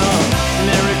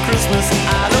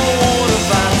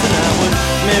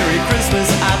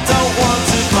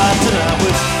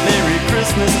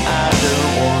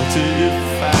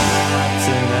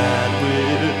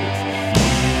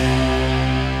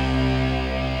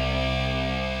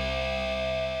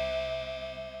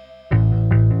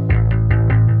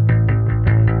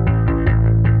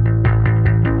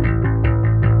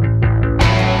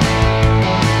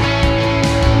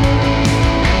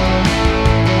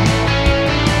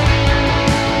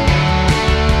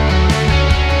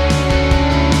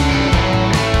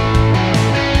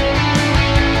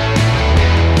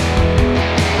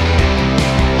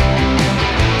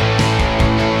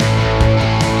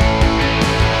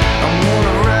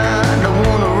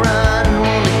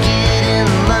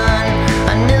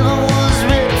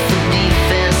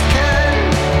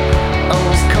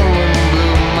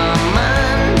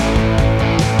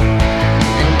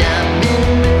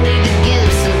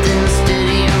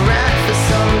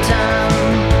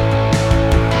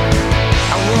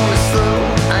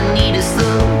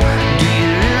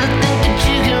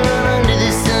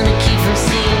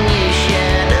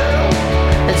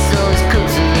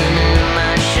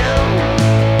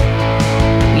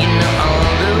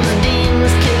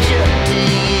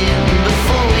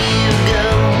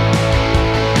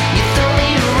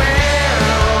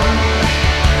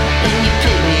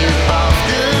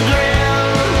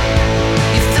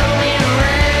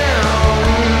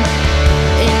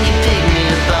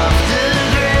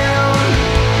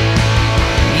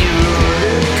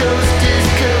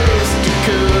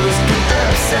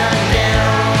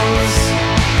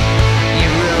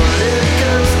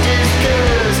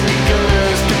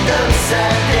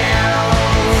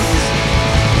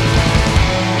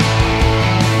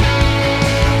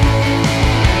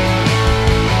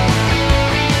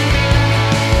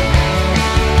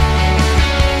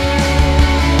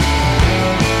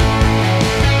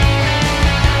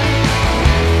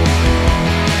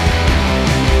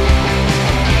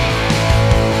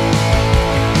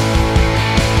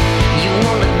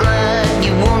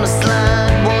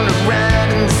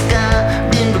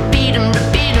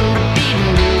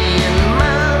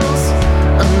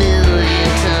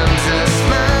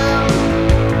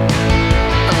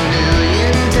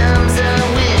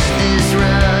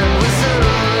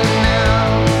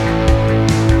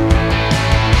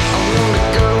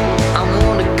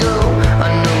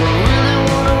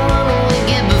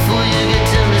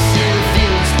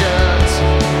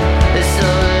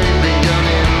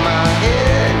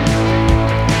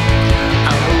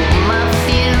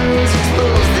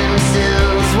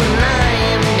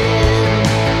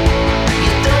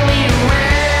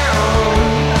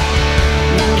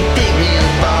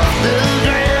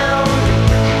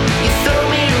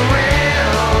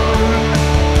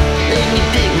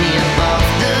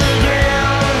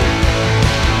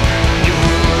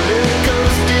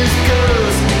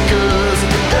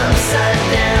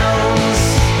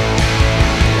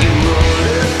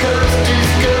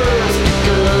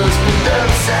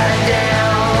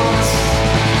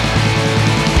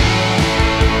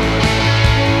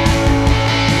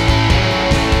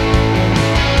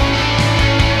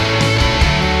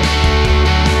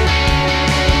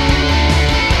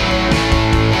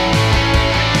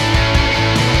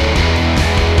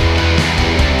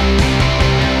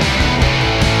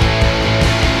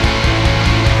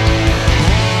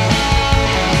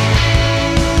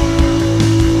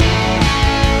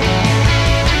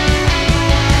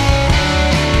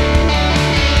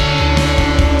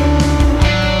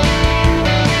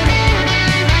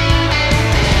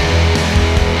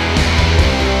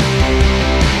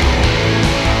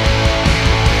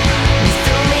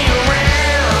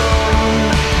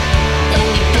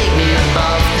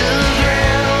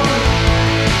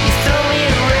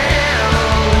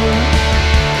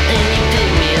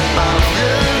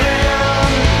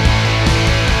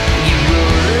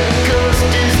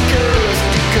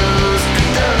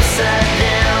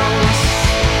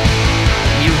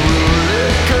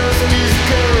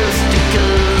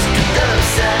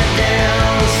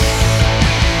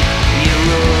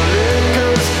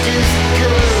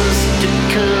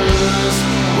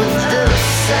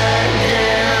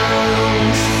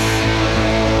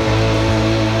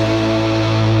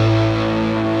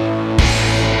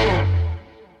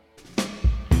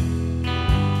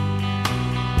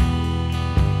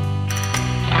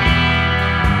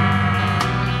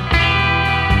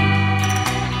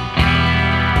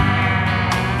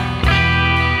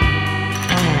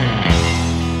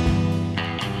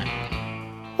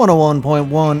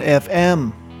 101.1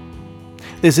 FM.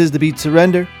 This is The Beat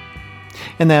Surrender,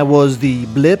 and that was the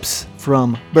Blips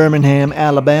from Birmingham,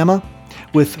 Alabama,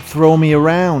 with Throw Me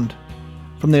Around,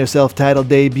 from their self-titled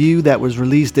debut that was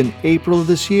released in April of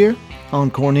this year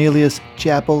on Cornelius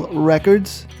Chapel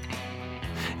Records.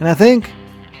 And I think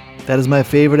that is my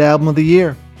favorite album of the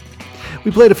year. We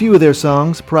played a few of their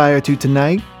songs prior to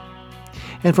tonight,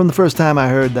 and from the first time I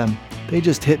heard them, they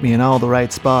just hit me in all the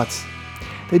right spots.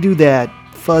 They do that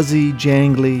fuzzy,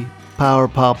 jangly, power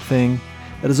pop thing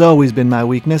that has always been my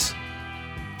weakness.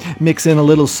 Mix in a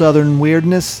little southern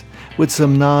weirdness with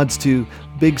some nods to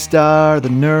Big Star,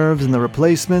 The Nerves, and The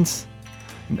Replacements,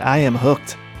 and I am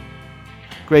hooked.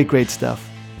 Great, great stuff.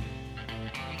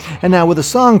 And now with a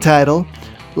song title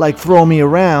like Throw Me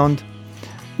Around,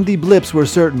 the Blips were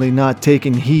certainly not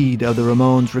taking heed of the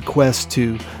Ramones' request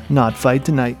to not fight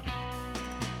tonight.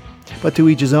 But to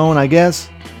each his own, I guess.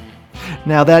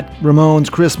 Now that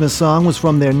Ramones Christmas song was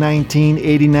from their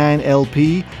 1989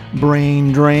 LP,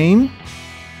 Brain Drain,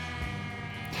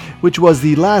 which was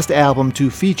the last album to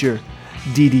feature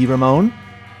Dee Dee Ramone.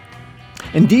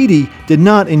 And Dee Dee did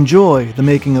not enjoy the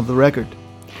making of the record.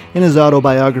 In his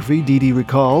autobiography, Dee Dee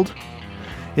recalled,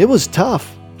 "It was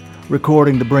tough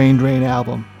recording the Brain Drain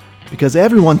album because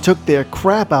everyone took their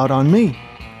crap out on me.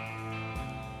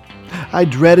 I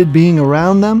dreaded being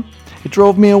around them. It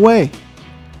drove me away.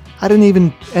 I didn't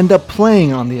even end up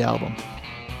playing on the album.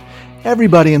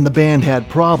 Everybody in the band had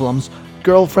problems,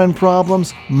 girlfriend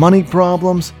problems, money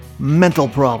problems, mental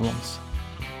problems."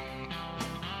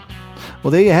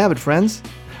 Well, there you have it, friends.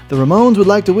 The Ramones would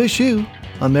like to wish you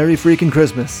a Merry freaking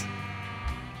Christmas.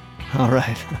 All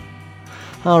right.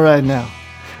 All right now.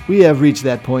 We have reached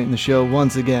that point in the show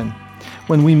once again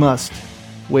when we must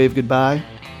wave goodbye.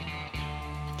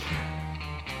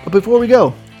 But before we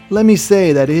go, let me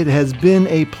say that it has been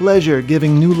a pleasure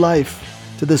giving new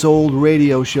life to this old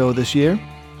radio show this year.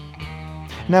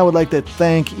 And I would like to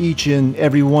thank each and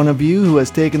every one of you who has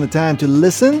taken the time to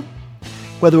listen,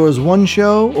 whether it was one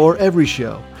show or every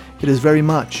show. It is very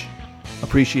much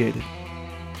appreciated.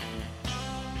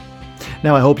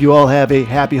 Now I hope you all have a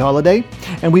happy holiday,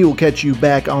 and we will catch you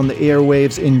back on the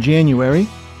airwaves in January.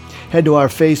 Head to our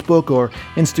Facebook or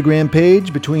Instagram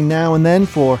page between now and then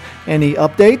for any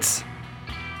updates.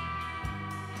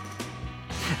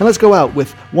 And let's go out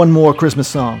with one more Christmas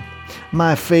song.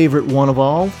 My favorite one of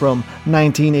all from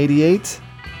 1988.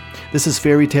 This is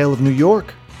Fairy Tale of New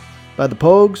York by the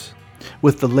Pogues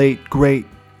with the late, great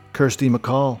Kirsty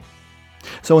MacColl.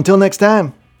 So until next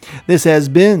time, this has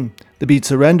been The Beat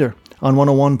Surrender on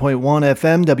 101.1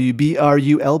 FM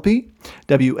WBRU-LP,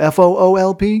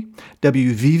 WFOO-LP,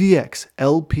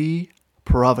 WVVX-LP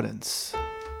Providence.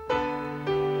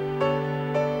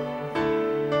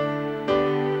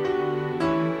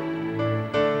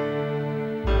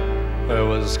 It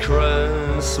was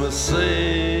Christmas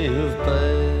Eve,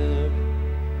 babe,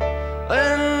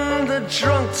 in the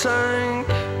drunk tank.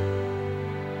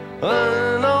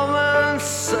 An old man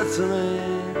said to me,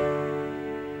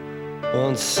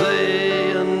 "Won't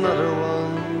see another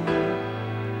one."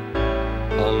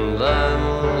 And then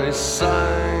he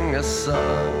sang a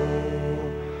song,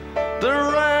 the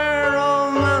rare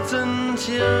old mountain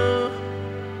dew.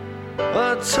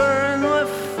 I turned my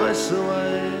face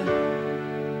away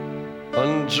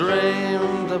and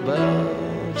dreamed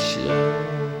about you.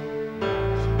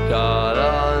 Got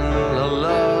on a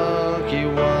lucky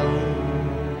one,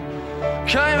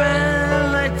 came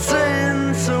in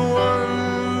 18 to 1.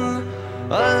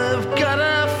 I've got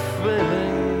a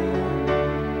feeling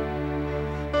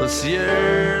this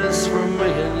year's for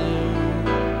me and you.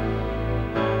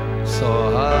 So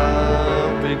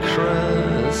happy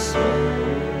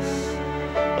Christmas,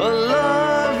 I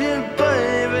love you,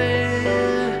 baby.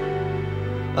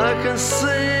 I can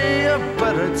see a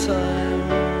better time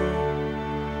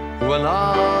when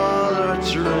all our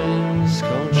dreams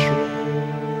come true.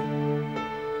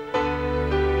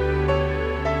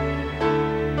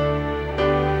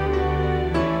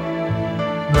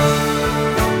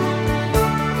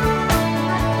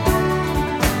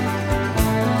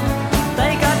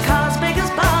 They got cars big as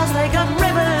bars, they got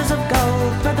rivers of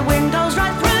gold, but the windows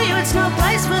right through you, it's no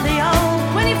place for the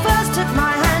old. When you first took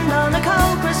my hand on a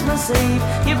cold Christmas Eve,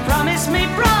 you promised me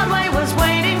Broadway was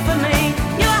waiting for me.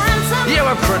 You were handsome, You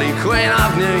were pretty queen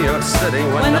of New York City.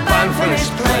 When the band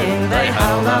finished playing, they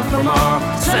held out for more.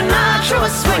 Sinatra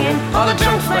was swinging, all the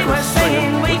drunks they were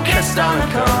singing. We kissed on a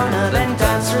corner, then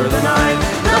danced through the night.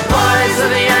 The boys of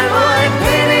the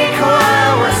NYPD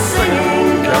choir were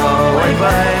singing, "Go away,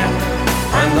 babe,"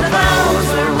 and the bells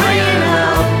were ringing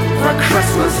out for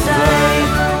Christmas Day.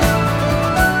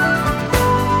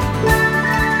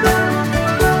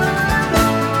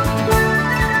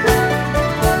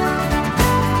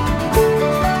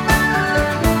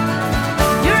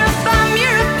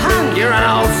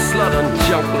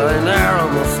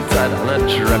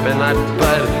 ripping that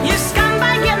bud. You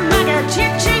scumbag, you maggot,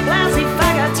 you cheap, lousy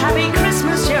faggot. Happy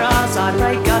Christmas, you're ours. I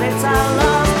pray God it's our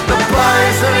last. The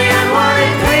boys of the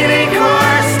NYPD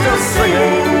chorus still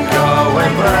singing Go Away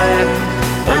Brave,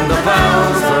 and the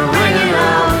bells are ringing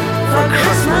out for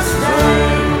Christmas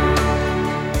Day.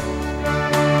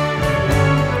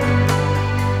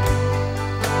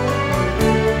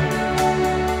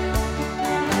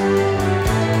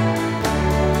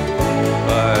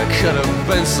 Could have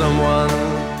been someone.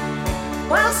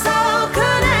 Well, so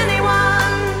could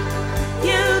anyone.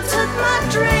 You took my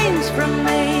dreams from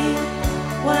me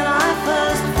when I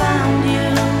first found you.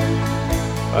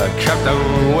 I kept them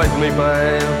with me,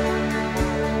 babe.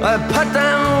 I put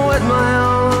them with my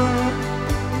own.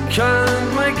 Can't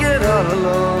make it all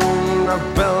alone. I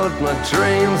built my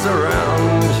dreams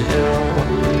around you.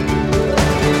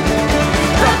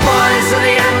 The boys of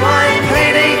the